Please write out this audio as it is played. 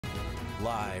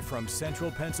Live from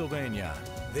central Pennsylvania,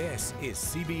 this is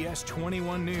CBS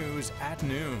 21 News at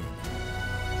noon.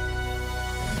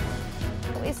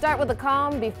 We start with the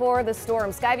calm before the storm.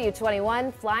 Skyview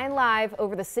 21 flying live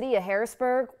over the city of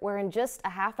Harrisburg, where in just a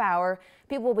half hour,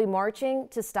 people will be marching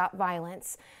to stop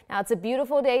violence. Now, it's a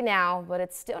beautiful day now, but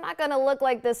it's still not going to look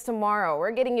like this tomorrow.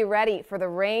 We're getting you ready for the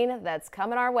rain that's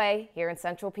coming our way here in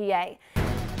central PA.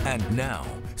 And now,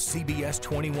 CBS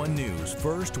 21 News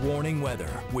First Warning Weather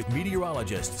with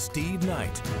meteorologist Steve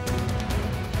Knight.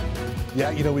 Yeah,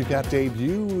 you know, we've got a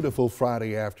beautiful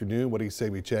Friday afternoon. What do you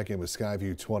say we check in with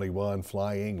Skyview 21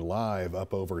 flying live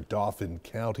up over Dauphin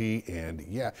County? And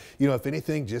yeah, you know, if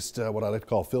anything, just what I like to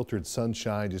call filtered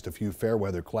sunshine, just a few fair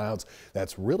weather clouds.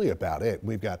 That's really about it.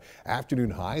 We've got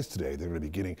afternoon highs today. They're going to be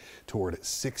getting toward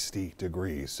 60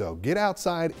 degrees. So get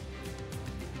outside.